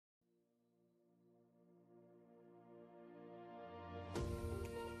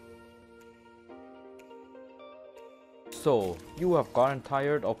So, you have gotten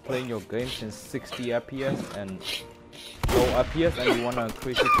tired of playing your games in 60 FPS and low FPS and you wanna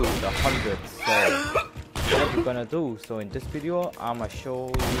increase it to the hundreds. So, what you're gonna do? So in this video, I'ma show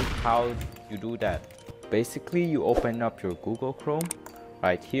you how you do that. Basically, you open up your Google Chrome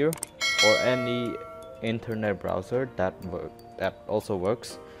right here, or any internet browser that also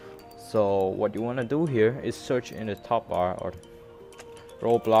works. So what you wanna do here is search in the top bar or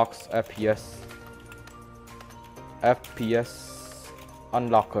Roblox FPS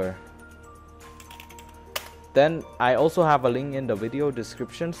Unlocker. Then I also have a link in the video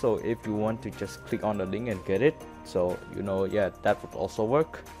description, so if you want to just click on the link and get it, so you know, yeah, that would also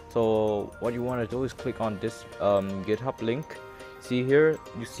work. So what you want to do is click on this GitHub link. See here,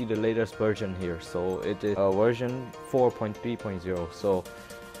 you see the latest version here, so it is version 4.3.0. so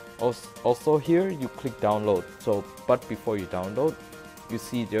also here you click download. So but before you download, you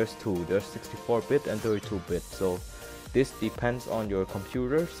see there's 64-bit and 32-bit. So this depends on your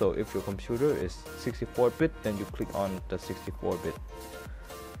computer. So if your computer is 64-bit, then you click on the 64-bit.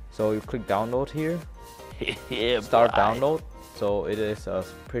 So you click download here. Start download. So it is a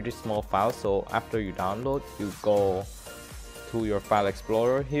pretty small file. So after you download, you go to your file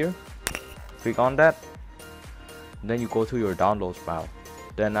explorer here. Click on that. Then you go to your downloads file.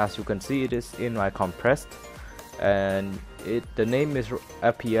 Then as you can see, it is in my compressed, and the name is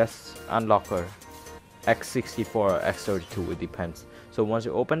FPS Unlocker x64 or x32, it depends. So once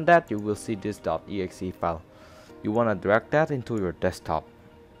you open that, you will see this .exe file. You want to drag that into your desktop.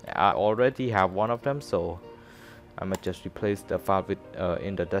 I already have one of them, so I'm gonna just replace the file with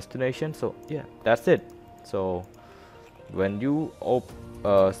in the destination. So yeah, that's it. So when you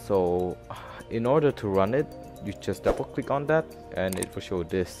so in order to run it, you just double click on that and it will show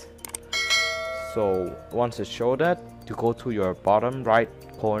this. So once it shows that, you go to your bottom right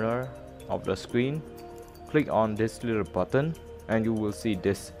corner of the screen, click on this little button, and you will see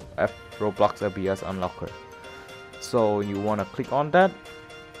this Roblox FPS Unlocker. So you want to click on that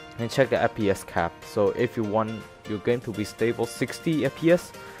and check the FPS cap. So if you want your game to be stable 60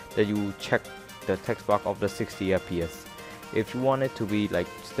 FPS, then you check the text box of the 60 FPS. If you want it to be like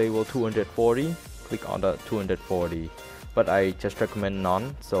stable 240, click on the 240. But I just recommend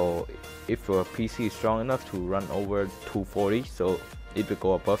none. So if your PC is strong enough to run over 240, so it will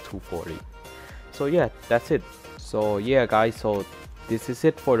go above 240. So yeah, that's it. So yeah guys, so this is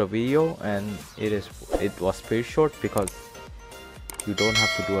it for the video, and it was pretty short because you don't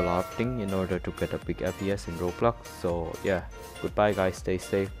have to do a lot of things in order to get a big FPS in Roblox. So yeah, goodbye guys, stay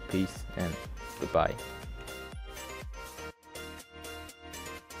safe, peace, and goodbye.